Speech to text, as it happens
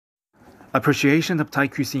appreciation of Thai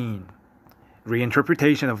cuisine,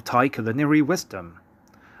 reinterpretation of Thai culinary wisdom,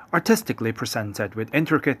 artistically presented with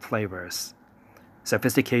intricate flavors,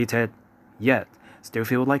 sophisticated, yet still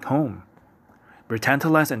feel like home. We're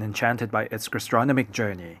tantalized and enchanted by its gastronomic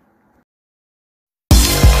journey.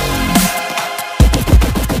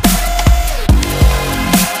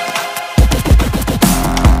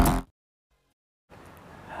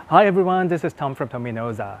 Hi everyone, this is Tom from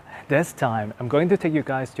Tommino-Za. This time, I'm going to take you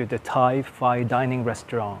guys to the Thai fine dining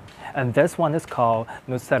restaurant, and this one is called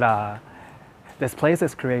Nusara. This place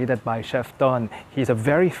is created by Chef Don. He's a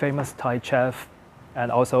very famous Thai chef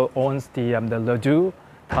and also owns the Ladoo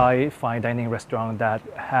Thai fine dining restaurant that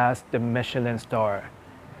has the Michelin Star.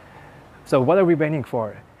 So what are we waiting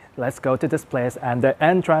for? Let's go to this place, and the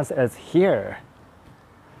entrance is here.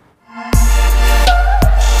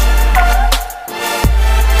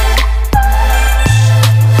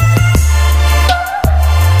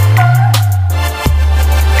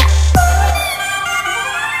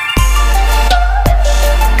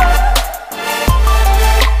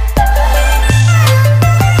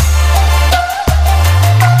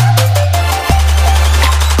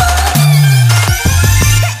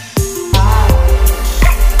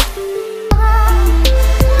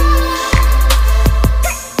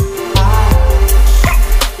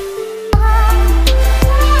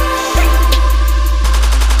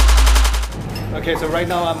 Okay, so right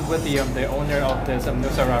now I'm with the owner of this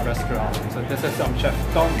Nusara restaurant. So this is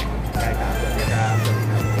Chef Don.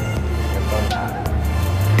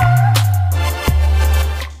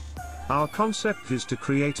 Our concept is to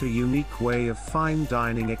create a unique way of fine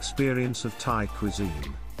dining experience of Thai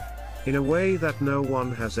cuisine, in a way that no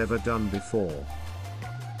one has ever done before.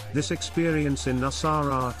 This experience in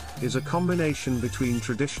Nusara is a combination between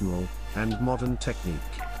traditional and modern technique.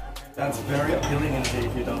 That's very appealing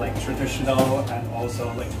indeed, like traditional and also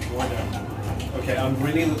like modern. Okay, I'm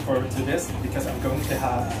really looking forward to this because I'm going to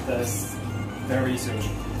have this very soon.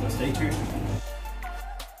 So stay tuned.